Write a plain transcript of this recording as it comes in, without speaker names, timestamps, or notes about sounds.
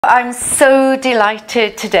I'm so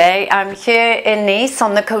delighted today. I'm here in Nice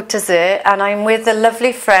on the Côte d'Azur and I'm with a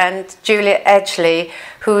lovely friend, Julia Edgley,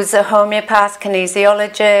 who's a homeopath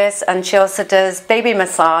kinesiologist, and she also does baby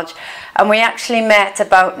massage. And we actually met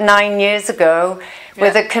about 9 years ago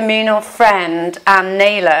with a communal friend, Anne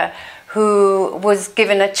Naylor, who was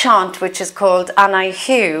given a chant which is called Anai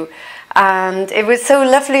Hugh. And it was so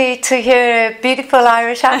lovely to hear a beautiful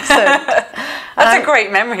Irish accent. That's a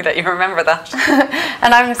great memory that you remember that.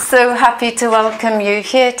 And I'm so happy to welcome you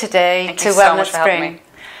here today to Wellness Spring.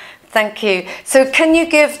 Thank you. So can you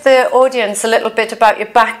give the audience a little bit about your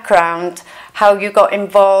background, how you got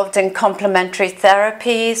involved in complementary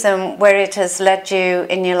therapies and where it has led you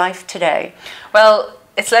in your life today? Well,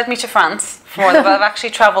 it's led me to France. I've actually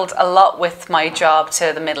travelled a lot with my job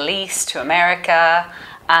to the Middle East, to America,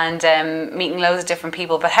 and meeting loads of different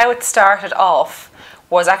people. But how it started off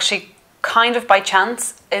was actually kind of by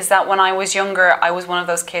chance, is that when I was younger, I was one of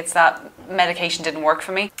those kids that medication didn't work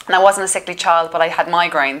for me. And I wasn't a sickly child, but I had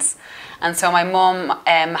migraines. And so my mum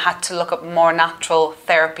had to look up more natural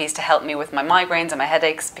therapies to help me with my migraines and my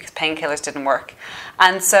headaches because painkillers didn't work.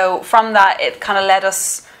 And so from that, it kind of led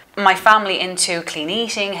us, my family, into clean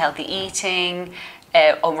eating, healthy eating,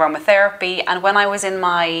 aromatherapy. And when I was in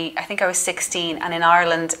I think I was 16, and in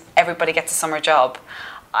Ireland everybody gets a summer job,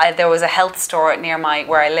 there was a health store near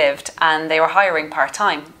where I lived, and they were hiring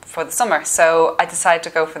part-time for the summer, so I decided to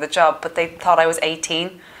go for the job. But they thought I was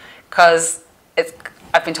 18 because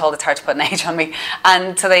I've been told it's hard to put an age on me,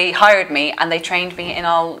 and so they hired me and they trained me in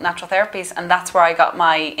all natural therapies, and that's where I got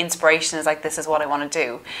my inspiration. Is like, this is what I want to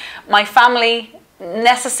do. My family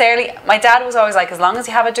necessarily, my dad was always like, as long as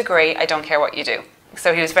you have a degree, I don't care what you do.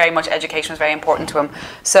 So he was very much, education was very important to him.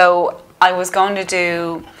 So I was going to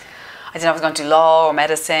do, I didn't know if I was going to do law or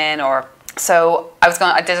medicine, so I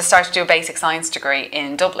started to do a basic science degree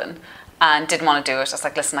in Dublin and didn't want to do it. I was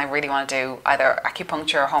like, listen, I really want to do either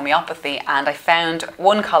acupuncture or homeopathy, and I found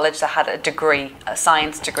one college that had a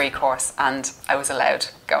science degree course, and I was allowed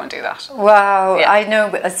to go and do that. Wow, yeah. I know,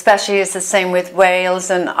 especially it's the same with Wales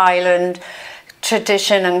and Ireland.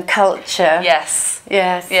 Tradition and culture. Yes.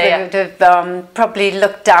 Yes. They would have probably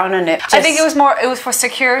looked down on it. I think it was for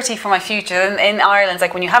security for my future. In Ireland, it's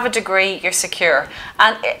like when you have a degree, you're secure.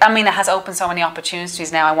 And it has opened so many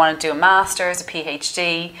opportunities now. I want to do a master's, a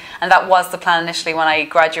PhD, and that was the plan initially when I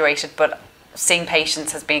graduated, but seeing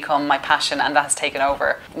patients has become my passion, and that has taken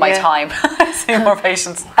over my time. Seeing more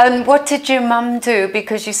patients. And what did your mum do?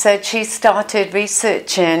 Because you said she started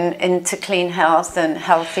researching into clean health and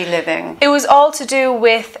healthy living. It was all to do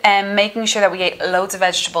with making sure that we ate loads of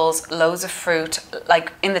vegetables, loads of fruit.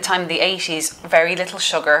 Like in the time of the 80s, very little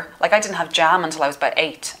sugar. Like I didn't have jam until I was about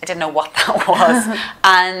 8. I didn't know what that was.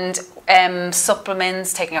 And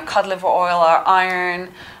supplements, taking a cod liver oil or iron,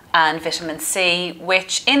 and vitamin C,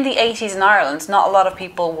 which in the 80s in Ireland, not a lot of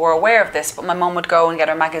people were aware of this, but my mum would go and get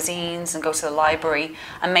her magazines and go to the library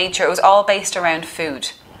and made sure it was all based around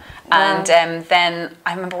food. Wow. And then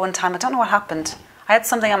I remember one time, I don't know what happened, I had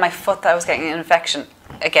something on my foot that I was getting an infection.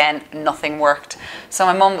 Again, nothing worked. So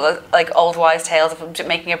my mum, like old wise tales of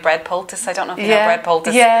making a bread poultice. I don't know if you know bread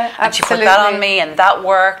poultice. Yeah, absolutely. And she put that on me and that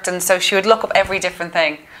worked. And so she would look up every different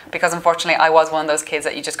thing, because unfortunately I was one of those kids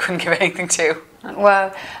that you just couldn't give anything to.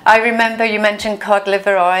 Well, I remember you mentioned cod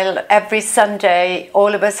liver oil. Every Sunday,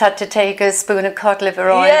 all of us had to take a spoon of cod liver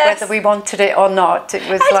oil, whether we wanted it or not. It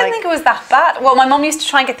was I didn't think it was that bad. Well, my mum used to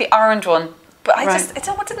try and get the orange one, but it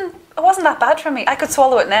wasn't that bad for me. I could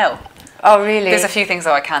swallow it now. Oh, really? There's a few things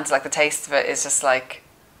though I can't. Like the taste of it is just like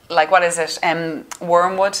what is it?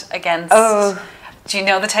 Wormwood against. Oh. Do you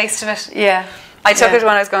know the taste of it? Yeah. I took it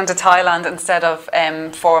when I was going to Thailand instead of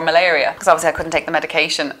for malaria, because obviously I couldn't take the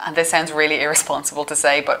medication, and this sounds really irresponsible to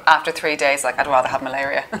say, but after 3 days, like, I'd rather have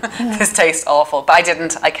malaria. This tastes awful, but I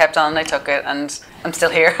didn't. I kept on and I took it, and I'm still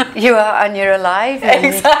here. You are, and you're alive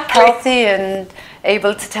and healthy and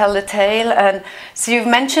able to tell the tale. And so you've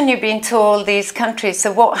mentioned you've been to all these countries,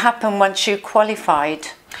 so what happened once you qualified?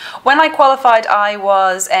 When I qualified, I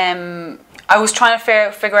was trying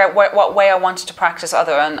to figure out what way I wanted to practice,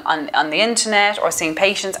 other on the internet or seeing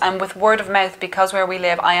patients, and with word of mouth, because where we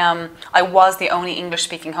live, I was the only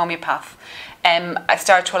English-speaking homeopath. I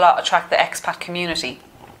started to attract the expat community,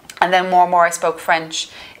 and then more and more I spoke French.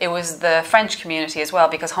 It was the French community as well,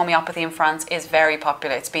 because homeopathy in France is very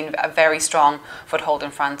popular. It's been a very strong foothold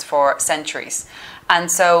in France for centuries, and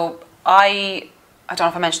so I don't know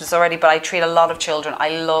if I mentioned this already, but I treat a lot of children. I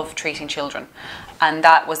love treating children. And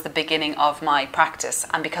that was the beginning of my practice.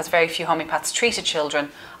 And because very few homeopaths treated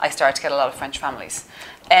children, I started to get a lot of French families.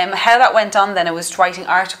 How that went on then, it was writing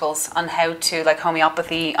articles on how to, like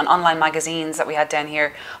homeopathy, on online magazines that we had down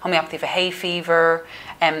here, homeopathy for hay fever,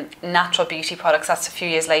 natural beauty products. That's a few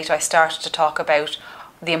years later I started to talk about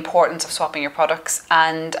the importance of swapping your products.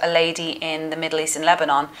 And a lady in the Middle East, in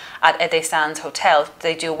Lebanon, at Ede Sands Hotel,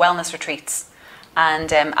 they do wellness retreats.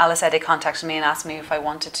 And Alice Ede contacted me and asked me if I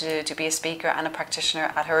wanted to be a speaker and a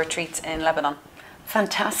practitioner at her retreats in Lebanon.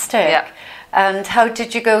 Fantastic. Yeah. And how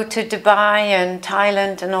did you go to Dubai and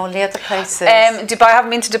Thailand and all the other places? Dubai, I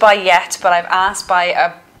haven't been to Dubai yet, but I've asked by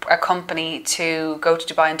a company to go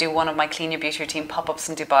to Dubai and do one of my Clean Your Beauty Routine pop-ups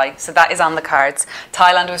in Dubai. So that is on the cards.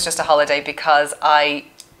 Thailand was just a holiday because I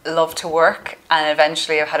love to work, and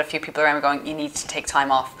eventually I've had a few people around me going, you need to take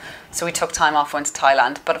time off. So we took time off, went to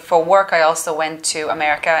Thailand. But for work I also went to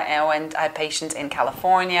America, and I had patients in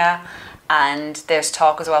California, and there's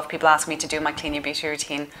talk as well of people asking me to do my Clean Your Beauty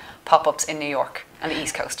Routine pop-ups in New York and the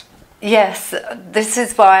East Coast. Yes, this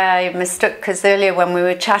is why I mistook, because earlier when we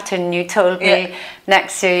were chatting you told me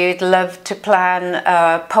next year you'd love to plan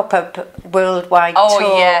a pop-up worldwide tour.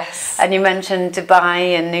 Oh yes. And you mentioned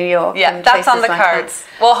Dubai and New York. Yeah, and that's on the like cards.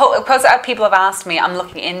 that. Well, because people have asked me, I'm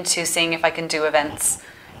looking into seeing if I can do events,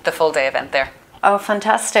 the full day event there. Oh,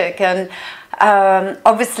 fantastic. And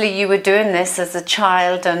obviously you were doing this as a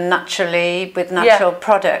child and naturally with natural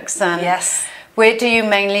products. And yes. Where do you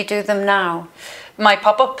mainly do them now? My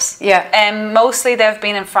pop-ups? Yeah. Mostly they've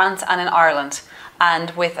been in France and in Ireland.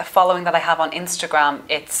 And with a following that I have on Instagram,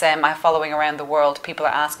 it's my following around the world. People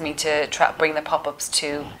are asking me to bring the pop-ups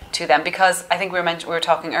to them, because I think we were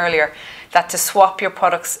talking earlier that to swap your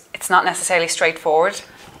products, it's not necessarily straightforward.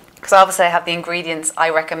 Because obviously I have the ingredients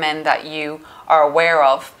I recommend that you are aware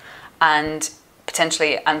of and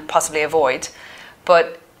potentially and possibly avoid.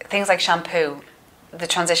 But things like shampoo, the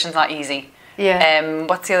transition's not easy. Yeah.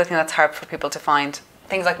 What's the other thing that's hard for people to find?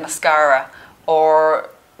 Things like mascara, or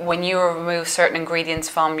when you remove certain ingredients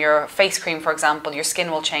from your face cream, for example, your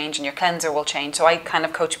skin will change and your cleanser will change. So I kind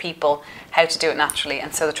of coach people how to do it naturally,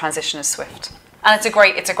 and so the transition is swift. And it's a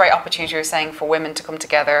great opportunity, you're saying, for women to come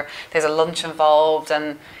together. There's a lunch involved,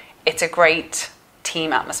 and it's a great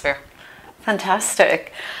team atmosphere.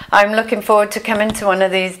 Fantastic. I'm looking forward to coming to one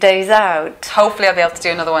of these days out. Hopefully I'll be able to do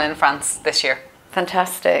another one in France this year.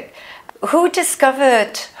 Fantastic. Who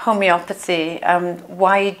discovered homeopathy?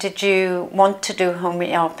 Why did you want to do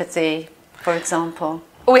homeopathy, for example?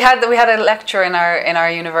 We had a lecturer in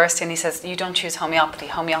our university, and he says, you don't choose homeopathy,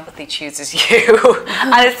 homeopathy chooses you.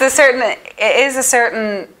 And it is a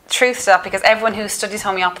certain truth to that, because everyone who studies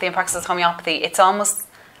homeopathy and practices homeopathy, it's almost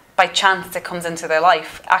by chance it comes into their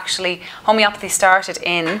life. Actually, homeopathy started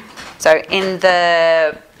in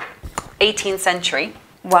the 18th century.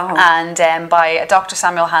 Wow. And by Dr.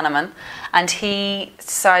 Samuel Hahnemann, and he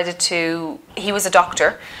was a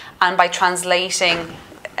doctor, and by translating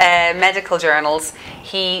medical journals,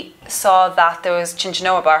 he saw that there was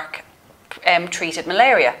cinchona bark treated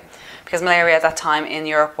malaria, because malaria at that time in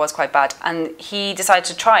Europe was quite bad, and he decided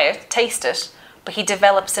to try it, taste it, but he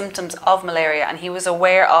developed symptoms of malaria, and he was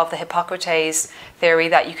aware of the Hippocrates theory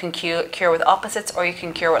that you can cure with opposites or you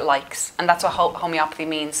can cure with likes, and that's what homeopathy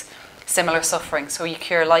means. Similar suffering. So you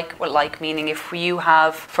cure like with like, meaning if you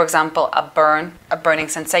have, for example, a burning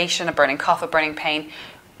sensation, a burning cough, a burning pain,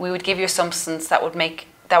 we would give you a substance that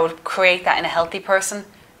would create that in a healthy person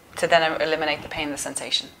to then eliminate the pain and the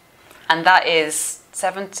sensation. And that is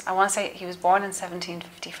I want to say he was born in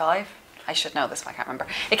 1755. I should know this, but I can't remember.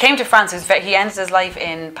 It came to France. He ended his life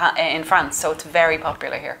in France, so it's very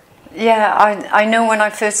popular here. Yeah, I know when I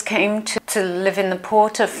first came to live in the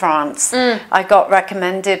port of France, I got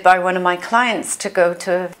recommended by one of my clients to go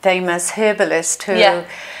to a famous herbalist who,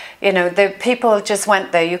 you know, the people just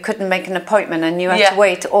went there. You couldn't make an appointment, and you had to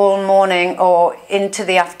wait all morning or into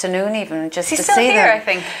the afternoon even just to see them. He's still here, I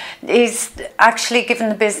think. He's actually given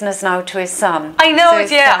the business now to his son. I know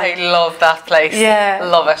it, yeah. I love that place. Yeah.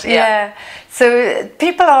 Love it, yeah. So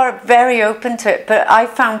people are very open to it, but I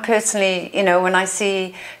found personally, you know, when I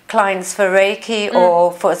see clients for Reiki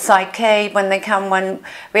or for Psyche, when they come, when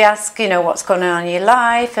we ask, you know, what's going on in your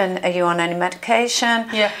life and are you on any medication?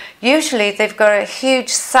 Yeah. Usually they've got a huge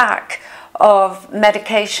sack of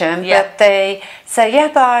medication, but they say, yeah,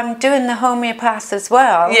 but I'm doing the homeopath as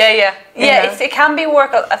well. Yeah, it can be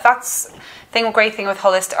work. That's the great thing with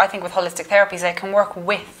holistic therapies, they can work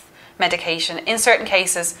with medication in certain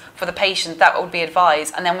cases for the patient. That would be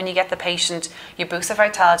advised, and then when you get the patient, you boost their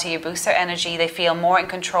vitality, you boost their energy, they feel more in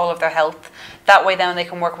control of their health. That way then they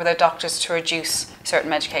can work with their doctors to reduce certain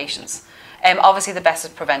medications. Obviously the best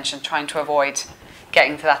is prevention, trying to avoid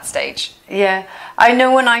getting to that stage. Yeah, I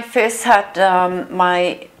know when I first had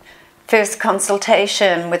my first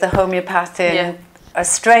consultation with a homeopath in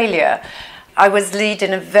Australia, I was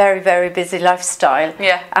leading a very, very busy lifestyle.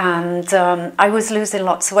 Yeah. And I was losing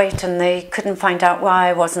lots of weight, and they couldn't find out why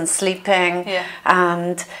I wasn't sleeping. Yeah.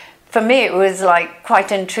 And for me, it was like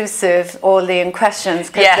quite intrusive, all the questions,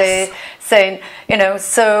 because Yes. they're saying, you know,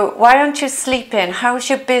 so why aren't you sleeping? How's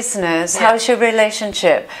your business? Yeah. How's your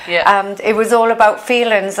relationship? Yeah. And it was all about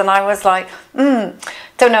feelings, and I was like,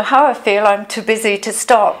 don't know how I feel. I'm too busy to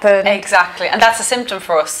stop. And Exactly, and that's a symptom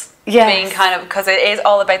for us. Yes. Being kind of, because it is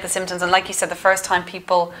all about the symptoms, and like you said, the first time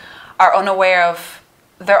people are unaware of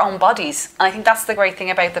their own bodies, and I think that's the great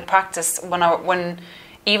thing about the practice. When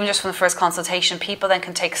even just from the first consultation, people then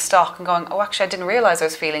can take stock and going, oh, actually, I didn't realise I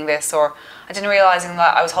was feeling this, or I didn't realise that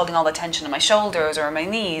I was holding all the tension in my shoulders or in my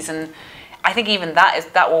knees, and I think even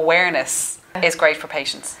that awareness is great for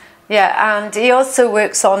patients. Yeah, and he also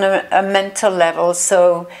works on a mental level,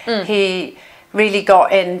 so he really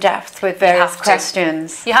got in depth with various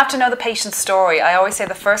questions. You have to know the patient's story. I always say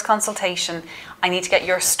the first consultation, I need to get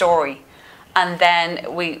your story, and then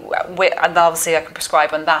and obviously I can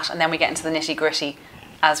prescribe on that, and then we get into the nitty gritty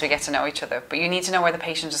as we get to know each other. But you need to know where the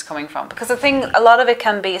patient is coming from, because a lot of it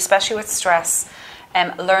can be, especially with stress,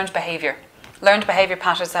 learned behaviour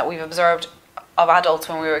patterns that we've observed of adults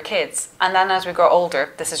when we were kids, and then as we grow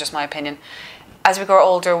older, this is just my opinion, as we grow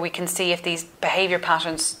older, we can see if these behaviour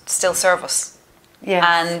patterns still serve us. Yes.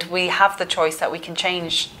 And we have the choice that we can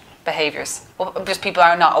change behaviours. Well, just people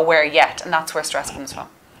are not aware yet, and that's where stress comes from.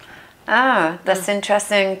 Ah, that's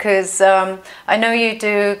interesting, because I know you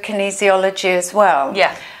do kinesiology as well.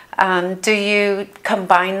 Yeah. Do you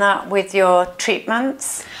combine that with your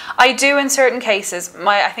treatments? I do in certain cases.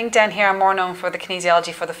 I think down here I'm more known for the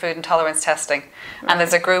kinesiology for the food intolerance testing. And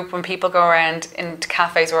there's a group when people go around into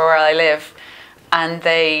cafes where I live, and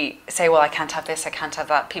they say, well, I can't have this, I can't have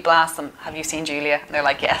that. People ask them, have you seen Julia? And they're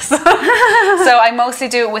like, yes. So I mostly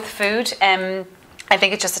do it with food. I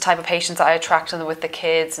think it's just the type of patients that I attract with the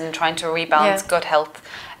kids and trying to rebalance gut health.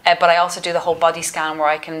 But I also do the whole body scan where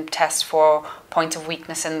I can test for points of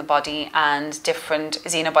weakness in the body and different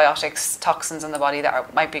xenobiotics, toxins in the body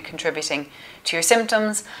that might be contributing to your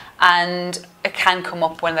symptoms. And it can come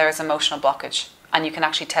up when there is emotional blockage. And you can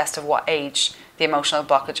actually test at what age the emotional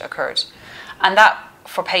blockage occurred. And that,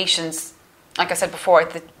 for patients, like I said before,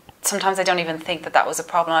 sometimes I don't even think that was a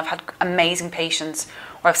problem. I've had amazing patients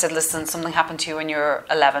where I've said, listen, something happened to you when you were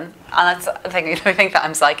 11. And that's the thing, you don't think that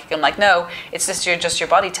I'm psychic. I'm like, no, it's just your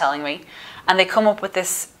body telling me. And they come up with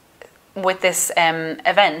this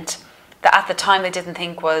event that at the time they didn't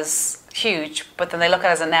think was huge, but then they look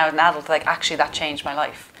at it as now as an adult, like, actually that changed my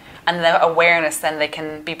life. And the awareness, then they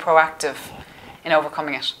can be proactive in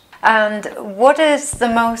overcoming it. And what is the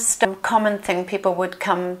most common thing people would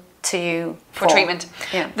come to you for treatment?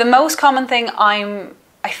 Yeah. The most common thing I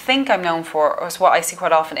think I'm known for, or is what I see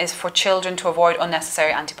quite often, is for children to avoid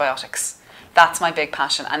unnecessary antibiotics. That's my big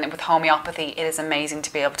passion, and with homeopathy, it is amazing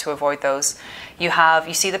to be able to avoid those. You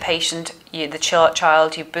see the patient, the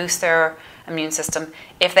child, you boost their immune system.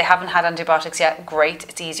 If they haven't had antibiotics yet, great,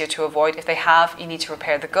 it's easier to avoid. If they have, you need to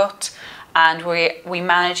repair the gut. And we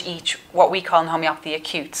manage what we call in homeopathy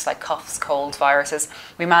acutes, like coughs, colds, viruses.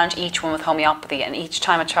 We manage each one with homeopathy, and each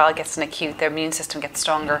time a child gets an acute, their immune system gets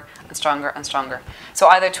stronger and stronger and stronger. So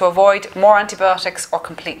either to avoid more antibiotics or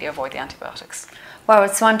completely avoid the antibiotics. Well,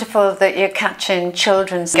 it's wonderful that you're catching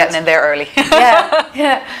children's... Getting in there early.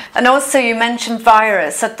 Yeah. And also you mentioned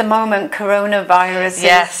virus. At the moment, coronavirus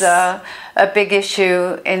is a big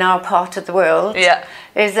issue in our part of the world. Yeah.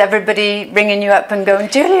 Is everybody ringing you up and going,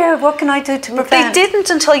 Julia, what can I do to prevent? They didn't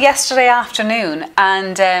until yesterday afternoon,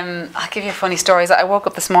 and I'll give you a funny story. I woke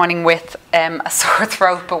up this morning with a sore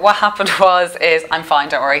throat, but what happened is I'm fine,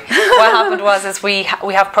 don't worry. What happened is we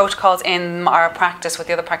have protocols in our practice with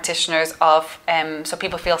the other practitioners of so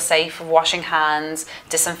people feel safe of washing hands,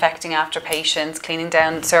 disinfecting after patients, cleaning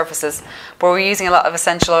down surfaces. But we're using a lot of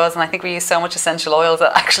essential oils, and I think we use so much essential oils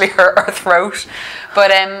that actually hurt our throat.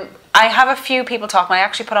 But I have a few people talking. I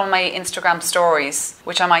actually put on my Instagram stories,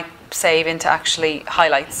 which I might save into actually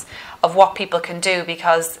highlights of what people can do,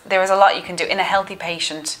 because there is a lot you can do. In a healthy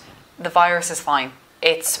patient, the virus is fine.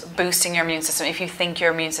 It's boosting your immune system. If you think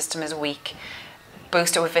your immune system is weak,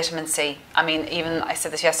 boost it with vitamin C. I mean, even I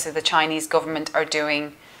said this yesterday, the Chinese government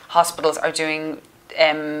hospitals are doing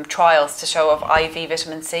trials to show of IV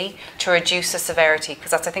vitamin C to reduce the severity,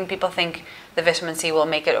 because I think people think the vitamin C will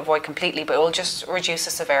make it avoid completely, but it will just reduce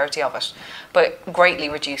the severity of it, but greatly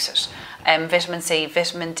reduce it. Vitamin C,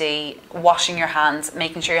 vitamin D, washing your hands,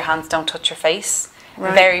 making sure your hands don't touch your face.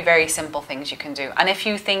 Right. Very, very simple things you can do. And if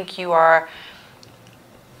you think you are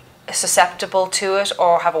susceptible to it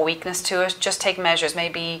or have a weakness to it, just take measures.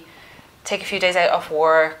 Maybe take a few days out of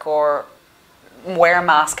work or wear a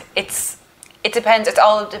mask. It depends. It's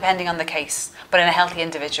all depending on the case. But in a healthy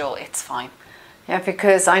individual, it's fine. Yeah,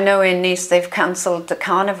 because I know in Nice they've cancelled the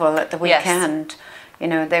carnival at the weekend. Yes. You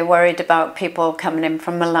know, they're worried about people coming in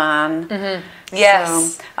from Milan.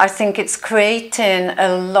 Yes. So I think it's creating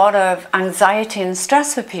a lot of anxiety and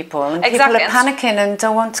stress for people. And people are panicking and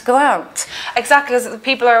don't want to go out. Exactly,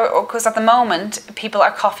 because at the moment, people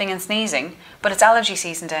are coughing and sneezing, but it's allergy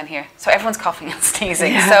season down here. So everyone's coughing and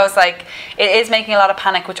sneezing. Yeah. So it's like, it is making a lot of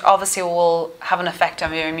panic, which obviously will have an effect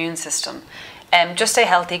on your immune system. Just stay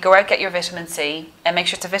healthy, go out, get your vitamin C, and make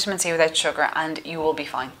sure it's a vitamin C without sugar, and you will be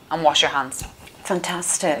fine. And wash your hands.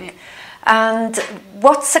 Fantastic. Yeah. And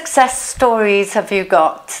what success stories have you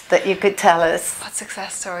got that you could tell us? What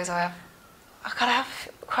success stories I have? I've got to have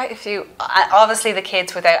quite a few. Obviously the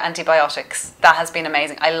kids without antibiotics, that has been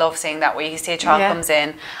amazing. I love seeing that, where you see a child comes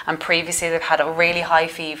in and previously they've had a really high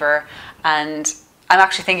fever, and I'm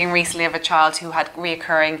actually thinking recently of a child who had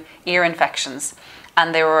reoccurring ear infections,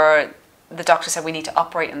 and the doctor said we need to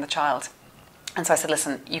operate on the child. And so I said,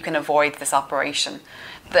 listen, you can avoid this operation.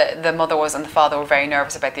 The mother and the father were very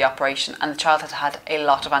nervous about the operation, and the child had had a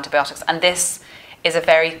lot of antibiotics. And this is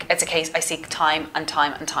it's a case I see time and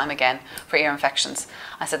time and time again for ear infections.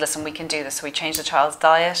 I said, listen, we can do this. So we changed the child's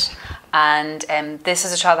diet, and this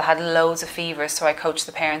is a child that had loads of fevers. So I coached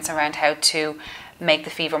the parents around how to make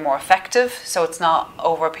the fever more effective, so it's not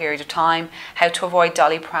over a period of time, how to avoid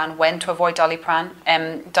Doliprane, when to avoid Doliprane.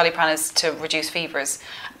 Doliprane is to reduce fevers.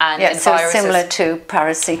 And in so viruses, similar to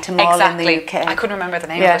paracetamol in the UK. I couldn't remember the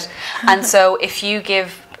name of it. And so if you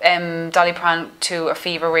give Doliprane to a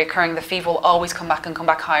fever reoccurring, the fever will always come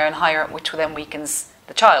back higher and higher, which then weakens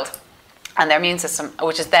the child and their immune system,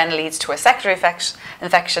 which then leads to a secondary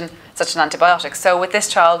infection, such as antibiotics. So with this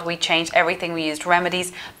child, we changed everything. We used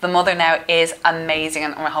remedies. The mother now is amazing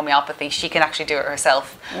in homeopathy. She can actually do it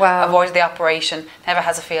herself. Wow. Avoided the operation, never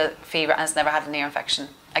has a fever, and has never had an ear infection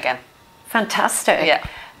again. Fantastic. Yeah.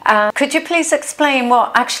 Could you please explain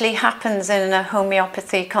what actually happens in a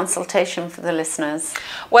homeopathy consultation for the listeners?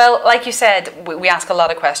 Well, like you said, we ask a lot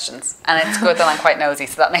of questions, and it's good that I'm quite nosy,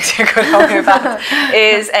 so that makes you a good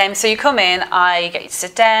homeopath. So you come in, I get you to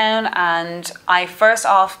sit down, and I first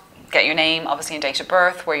off get your name, obviously your date of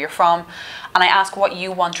birth, where you're from, and I ask what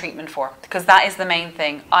you want treatment for, because that is the main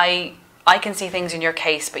thing. I can see things in your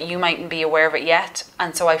case, but you mightn't be aware of it yet,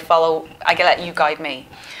 and so I let you guide me.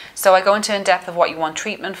 So I go into in depth of what you want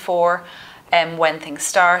treatment for, when things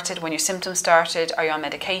started, when your symptoms started, are you on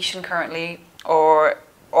medication currently, or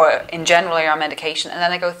in general are you on medication, and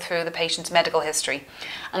then I go through the patient's medical history.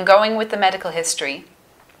 And going with the medical history,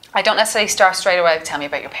 I don't necessarily start straight away, tell me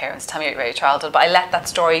about your parents, tell me about your childhood, but I let that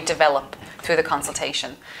story develop through the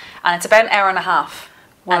consultation. And it's about an hour and a half.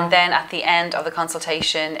 Wow. And then at the end of the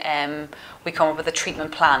consultation, we come up with a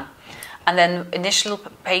treatment plan. And then initial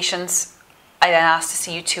patients, I then ask to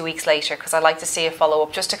see you 2 weeks later, because I like to see a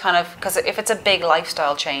follow-up, just to because if it's a big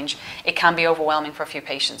lifestyle change, it can be overwhelming for a few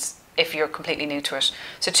patients if you're completely new to it.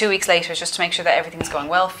 So 2 weeks later is just to make sure that everything's going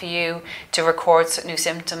well for you, to record new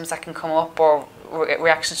symptoms that can come up or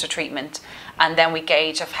reactions to treatment, and then we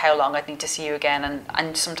gauge of how long I'd need to see you again,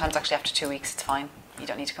 and sometimes actually after 2 weeks it's fine, you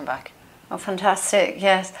don't need to come back. Oh, fantastic,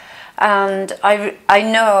 yes. And I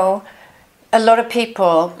know a lot of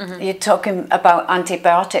people, you're talking about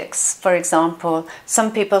antibiotics, for example,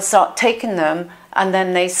 some people start taking them and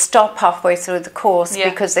then they stop halfway through the course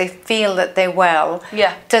because they feel that they're well.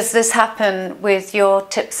 Yeah. Does this happen with your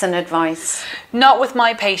tips and advice? Not with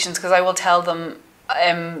my patients, because I will tell them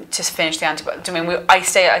to finish the antibiotics. I mean, I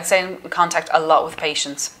stay in contact a lot with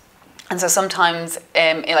patients. And so sometimes,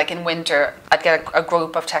 like in winter, I'd get a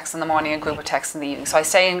group of texts in the morning, a group of texts in the evening. So I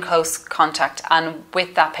stay in close contact and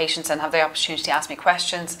with that patients and have the opportunity to ask me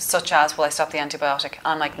questions, such as, will I stop the antibiotic?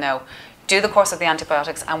 I'm like, no, do the course of the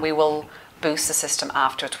antibiotics and we will boost the system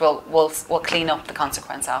afterwards. We'll clean up the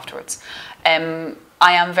consequence afterwards. I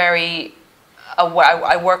am very aware.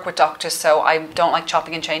 I work with doctors, so I don't like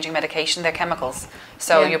chopping and changing medication. They're chemicals,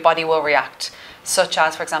 so your body will react. Such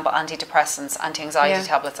as, for example, antidepressants, anti-anxiety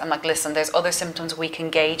tablets. I'm like, listen, there's other symptoms we can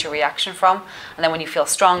gauge a reaction from, and then when you feel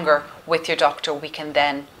stronger with your doctor, we can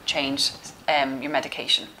then change your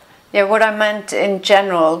medication. Yeah, what I meant in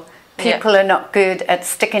general, people are not good at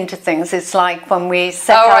sticking to things. It's like when we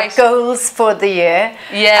set our goals for the year,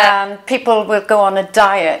 people will go on a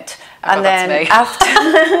diet, and then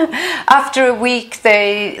after a week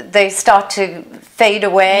they start to fade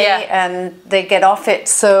away and they get off it.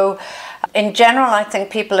 So in general, I think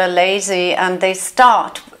people are lazy and they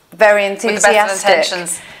start very enthusiastic. With the best of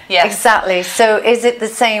intentions. Yes. Exactly. So is it the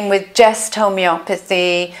same with just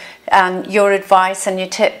homeopathy and your advice and your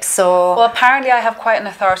tips, or? Well, apparently I have quite an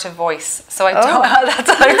authoritative voice, so I don't. That's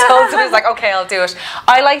what I told him. He's like, okay, I'll do it.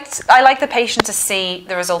 I like the patient to see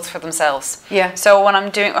the results for themselves. Yeah. So when I'm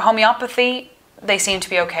doing homeopathy, they seem to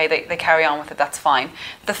be okay. They carry on with it. That's fine.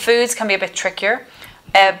 The foods can be a bit trickier.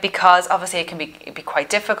 Because obviously it can be quite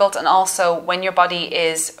difficult, and also when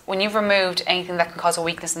you've removed anything that can cause a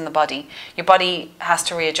weakness in the body, your body has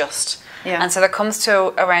to readjust. Yeah. And so there comes to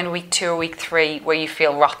around week 2 or week 3 where you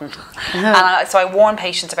feel rotten. And so I warn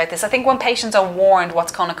patients about this. I think when patients are warned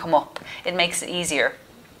what's going to come up, it makes it easier.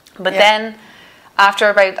 But then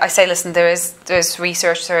after I say, listen, there's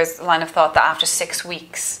research, there's a line of thought that after 6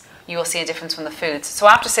 weeks you will see a difference from the foods. So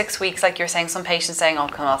after 6 weeks, like you're saying, some patients saying, oh,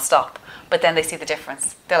 I'll stop. But then they see the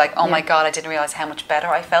difference. They're like, oh my God, I didn't realise how much better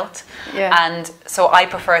I felt. Yeah. And so I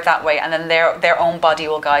prefer it that way. And then their own body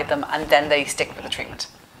will guide them, and then they stick with the treatment.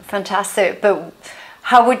 Fantastic. But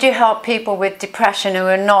how would you help people with depression who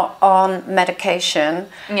are not on medication?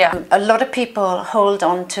 Yeah. A lot of people hold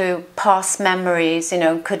on to past memories,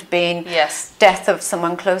 could be death of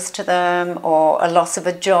someone close to them or a loss of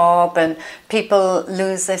a job, and people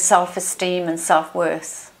lose their self-esteem and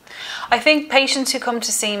self-worth. I think patients who come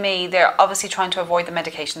to see me, they're obviously trying to avoid the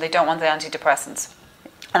medication. They don't want the antidepressants.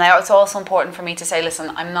 And it's also important for me to say,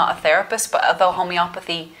 listen, I'm not a therapist, but although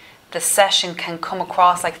homeopathy, the session can come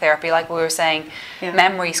across like therapy, like we were saying,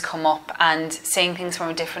 memories come up and seeing things from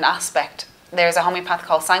a different aspect. There's a homeopath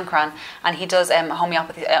called Sankran, and he does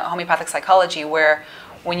homeopathic psychology, where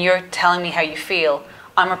when you're telling me how you feel,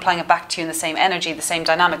 I'm replying it back to you in the same energy, the same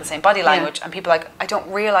dynamic, the same body language, and people are like, I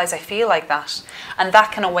don't realise I feel like that. And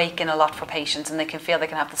that can awaken a lot for patients, and they can feel they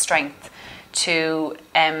can have the strength to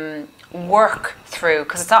work through,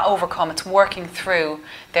 because it's not overcome, it's working through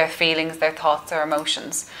their feelings, their thoughts, their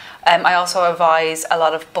emotions. I also advise a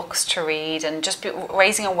lot of books to read, and just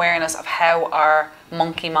raising awareness of how our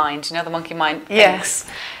monkey mind, the monkey mind thinks.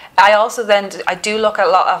 I also I do look at a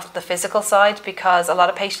lot of the physical side, because a lot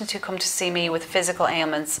of patients who come to see me with physical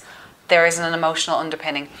ailments, there isn't an emotional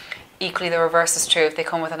underpinning. Equally, the reverse is true. If they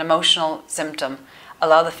come with an emotional symptom, a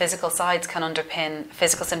lot of the physical symptoms can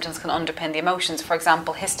underpin the emotions. For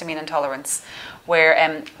example, histamine intolerance,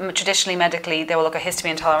 where traditionally medically they will look at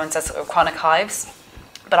histamine intolerance as chronic hives,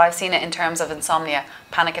 but I've seen it in terms of insomnia,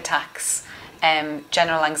 panic attacks,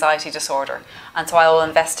 general anxiety disorder, and so I will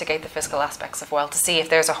investigate the physical aspects as well to see if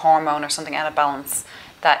there's a hormone or something out of balance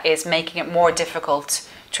that is making it more difficult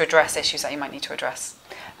to address issues that you might need to address.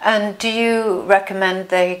 And do you recommend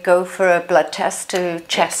they go for a blood test to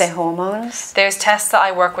check their hormones? There's tests that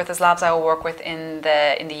I work with, there's labs I will work with in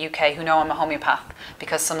the UK who know I'm a homeopath,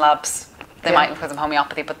 because some labs, they might look at them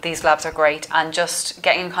homeopathy, but these labs are great. And just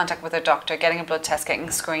getting in contact with a doctor, getting a blood test, getting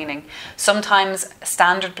a screening. Sometimes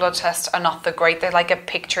standard blood tests are not the great, they're like a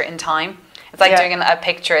picture in time. It's like doing a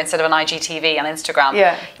picture instead of an IGTV on Instagram.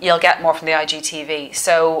 Yeah. You'll get more from the IGTV.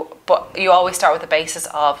 So, but you always start with the basis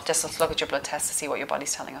of just let's look at your blood test to see what your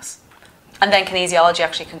body's telling us. And then kinesiology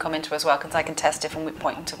actually can come into as well, because I can test different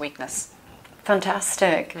points of weakness.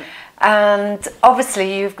 Fantastic. And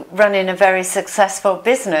obviously you've run in a very successful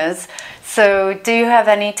business. So do you have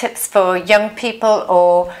any tips for young people,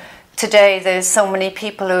 or today there's so many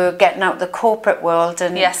people who are getting out of the corporate world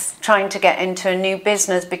and trying to get into a new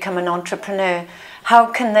business, become an entrepreneur? How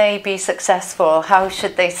can they be successful? How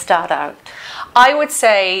should they start out? I would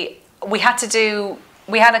say we had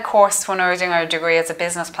a course when we were doing our degree as a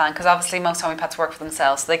business plan, because obviously most homeopaths work for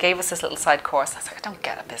themselves. So they gave us this little side course. I was like, I don't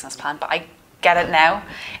get a business plan, but I get it now.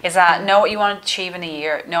 Is that know what you want to achieve in a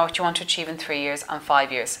year, know what you want to achieve in 3 years and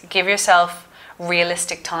 5 years. Give yourself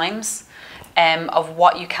realistic times of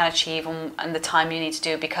what you can achieve and the time you need to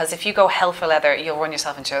do, because if you go hell for leather, you'll run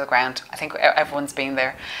yourself into the ground. I think everyone's been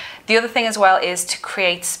there. The other thing as well is to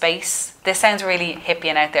create space. This sounds really hippie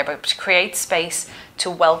and out there, but to create space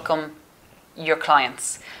to welcome your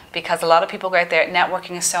clients, because a lot of people go out there,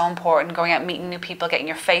 networking is so important, going out meeting new people, getting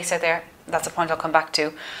your face out there. That's a point I'll come back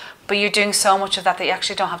to, but you're doing so much of that you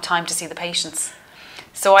actually don't have time to see the patients.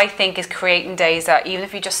 So I think is creating days that even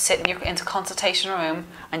if you just sit into a consultation room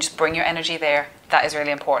and just bring your energy there, that is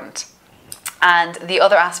really important. And the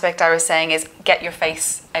other aspect I was saying is get your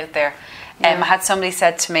face out there. I had somebody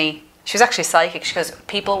said to me, she was actually psychic, she goes,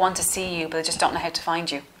 people want to see you but they just don't know how to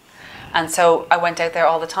find you. And so I went out there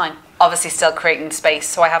all the time, obviously still creating space.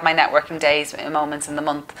 So I have my networking days, moments in the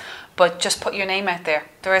month, but just put your name out there.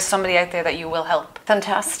 There is somebody out there that you will help.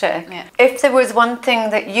 Fantastic. Yeah. If there was one thing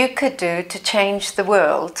that you could do to change the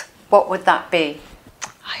world, what would that be?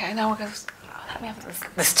 I know, there's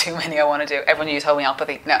too many I want to do. Everyone use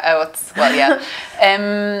homeopathy. No,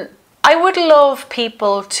 I would love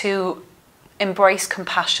people to embrace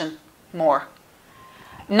compassion more.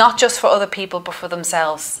 Not just for other people, but for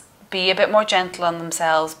themselves. Be a bit more gentle on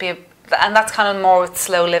themselves. And that's kind of more with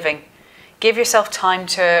slow living. Give yourself time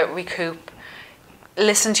to recoup.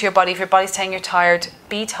 Listen to your body. If your body's saying you're tired,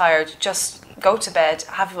 be tired. Just go to bed.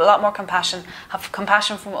 Have a lot more compassion. Have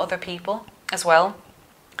compassion from other people as well.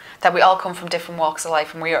 That we all come from different walks of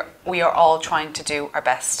life, and we are all trying to do our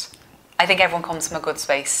best. I think everyone comes from a good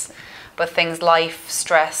space. But things, life,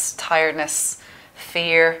 stress, tiredness,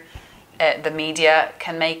 fear, the media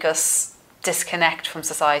can make us disconnect from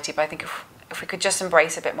society. But I think if we could just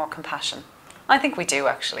embrace a bit more compassion. I think we do,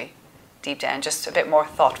 actually, deep down, just a bit more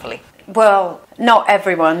thoughtfully. Well, not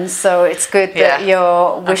everyone, so it's good that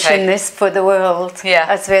you're wishing this for the world. Yeah.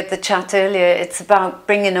 As we had the chat earlier, it's about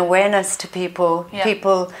bringing awareness to people. Yeah.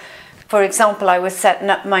 People, for example, I was setting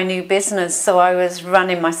up my new business, so I was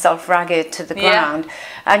running myself ragged to the ground.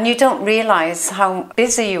 And you don't realise how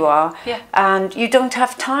busy you are, and you don't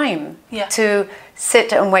have time to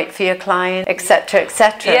sit and wait for your client, etc.,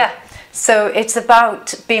 etc. Yeah. So it's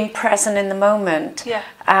about being present in the moment. Yeah.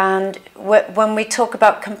 And when we talk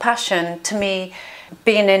about compassion, to me,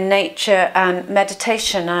 being in nature and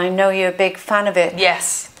meditation, I know you're a big fan of it.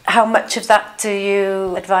 Yes. How much of that do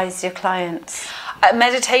you advise your clients?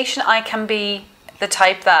 Meditation, I can be the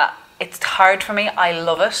type that it's hard for me. I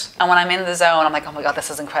love it. And when I'm in the zone, I'm like, oh my God, this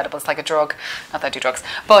is incredible. It's like a drug. Not that I do drugs.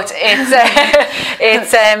 But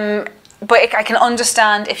but I can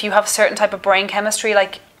understand if you have a certain type of brain chemistry,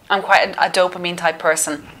 like I'm quite a dopamine type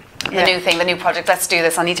person. The new thing, the new project, let's do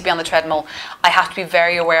this. I need to be on the treadmill. I have to be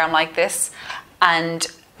very aware I'm like this and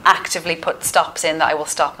actively put stops in that I will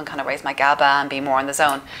stop and kind of raise my GABA and be more in the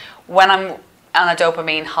zone. When I'm on a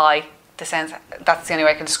dopamine high, that's the only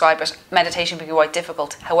way I can describe it. Meditation can be quite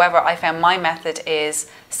difficult. However, I found my method is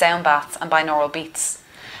sound baths and binaural beats.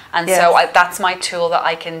 And so that's my tool that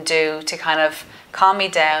I can do to kind of calm me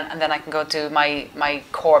down, and then I can go do my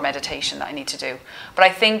core meditation that I need to do. But I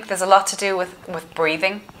think there's a lot to do with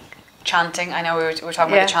breathing, chanting. I know we were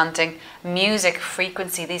talking about the chanting. Music,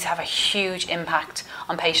 frequency, these have a huge impact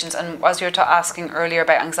on patients. And as you were asking earlier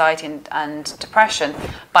about anxiety and depression,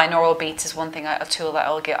 binaural beats is one thing, a tool that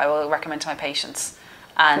I will recommend to my patients.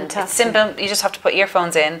 And it's simple. You just have to put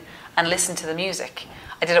earphones in and listen to the music.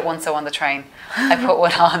 I did it once on the train. I put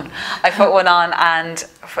one on. And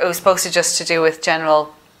it was supposed to do with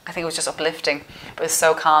general, I think it was just uplifting. But it was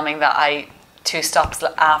so calming that 2 stops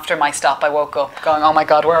after my stop, I woke up going, oh my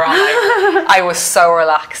God, where am I? I was so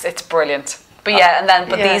relaxed. It's brilliant.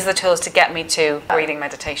 But these are the tools to get me to breathing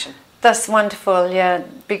meditation. That's wonderful,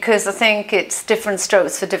 because I think it's different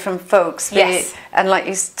strokes for different folks. Yes. And like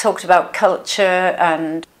you talked about culture,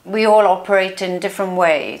 and we all operate in different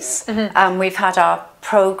ways. Mm-hmm. And we've had our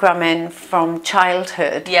programming from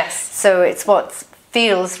childhood. Yes. So it's what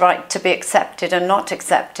feels right to be accepted and not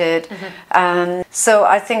accepted. Mm-hmm. And so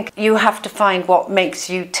I think you have to find what makes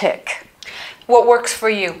you tick. What works for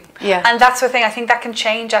you. Yeah. And that's the thing, I think that can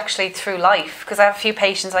change actually through life. Because I have a few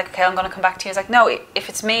patients like, okay, I'm going to come back to you. It's like, no, if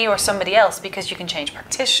it's me or somebody else, because you can change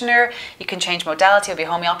practitioner, you can change modality, it'll be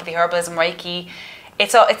homeopathy, herbalism, Reiki.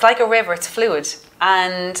 It's like a river, it's fluid.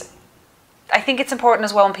 And I think it's important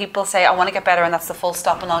as well when people say, I want to get better and that's the full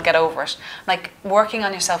stop and I'll get over it. Like working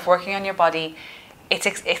on yourself, working on your body,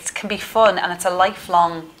 it can be fun, and it's a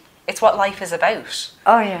lifelong, it's what life is about.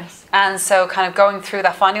 Oh, yes. And so kind of going through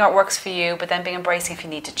that, finding what works for you, but then being embracing if you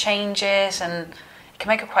need to change it, and it can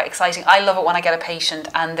make it quite exciting. I love it when I get a patient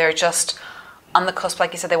and they're just on the cusp,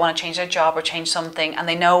 like you said, they want to change their job or change something, and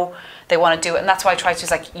they know they want to do it. And that's why I try to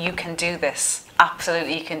is like, you can do this.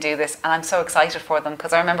 Absolutely, you can do this. And I'm so excited for them,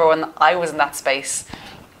 because I remember when I was in that space,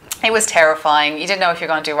 it was terrifying. You didn't know if you're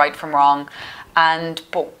going to do right from wrong.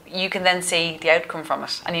 But you can then see the outcome from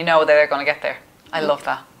it, and you know that they're going to get there. I love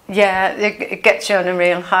that. Yeah, it gets you on a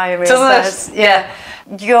real high, Doesn't it? Yeah.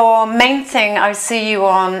 Your main thing I see you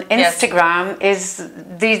on Instagram is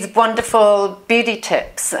these wonderful beauty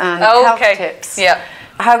tips and health tips. Yeah.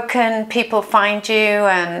 How can people find you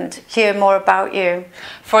and hear more about you?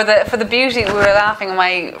 For the beauty, we were laughing.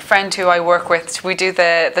 My friend who I work with, we do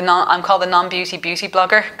I'm called the non-beauty beauty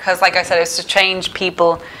blogger, because like I said, it's to change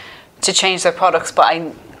people to change their products, but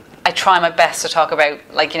I try my best to talk about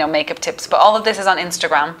makeup tips. But all of this is on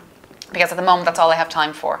Instagram, because at the moment that's all I have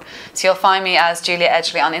time for. So you'll find me as Julia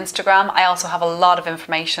Edgley on Instagram. I also have a lot of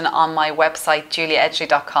information on my website,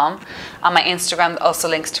 juliaedgley.com, and my Instagram also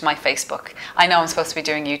links to my Facebook. I know I'm supposed to be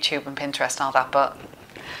doing YouTube and Pinterest and all that, but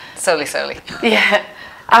slowly. Yeah,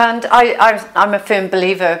 and I'm a firm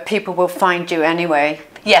believer people will find you anyway.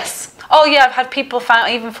 Yes. Oh yeah, I've had people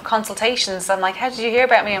found even for consultations. I'm like, how did you hear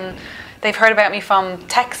about me? And they've heard about me from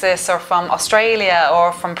Texas or from Australia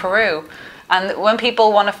or from Peru. And when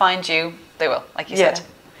people want to find you, they will, like you said.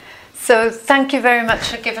 So thank you very much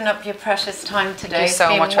for giving up your precious time today. Thank you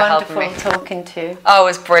so much for helping me. It's been wonderful talking to you. Oh, it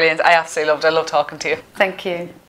was brilliant. I absolutely loved it. I love talking to you. Thank you.